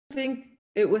think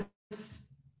it was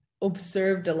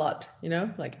observed a lot, you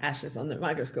know, like ashes on the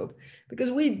microscope,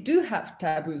 because we do have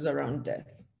taboos around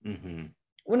death. Mm-hmm.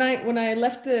 When I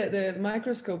left the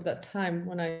microscope that time,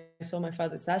 when I saw my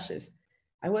father's ashes,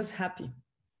 I was happy.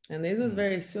 And this was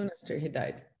very soon after he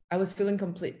died. I was feeling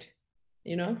complete,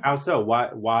 you know? How so?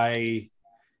 Why,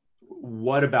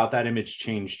 what about that image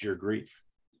changed your grief?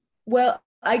 Well,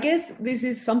 I guess this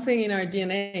is something in our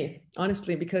DNA,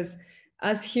 honestly, because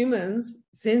as humans,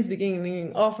 since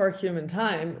beginning of our human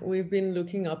time, we've been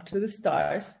looking up to the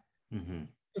stars Mm-hmm.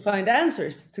 to find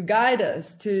answers, to guide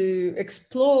us, to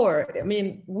explore. I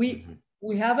mean, we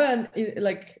have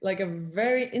like a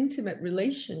very intimate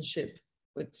relationship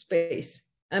with space.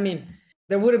 I mean,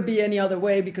 there wouldn't be any other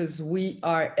way because we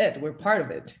are it. We're part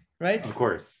of it, right? Of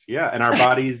course, yeah. And our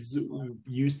bodies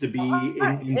used to be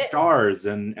in stars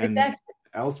and Exactly.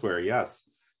 elsewhere. Yes.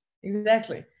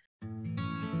 Exactly.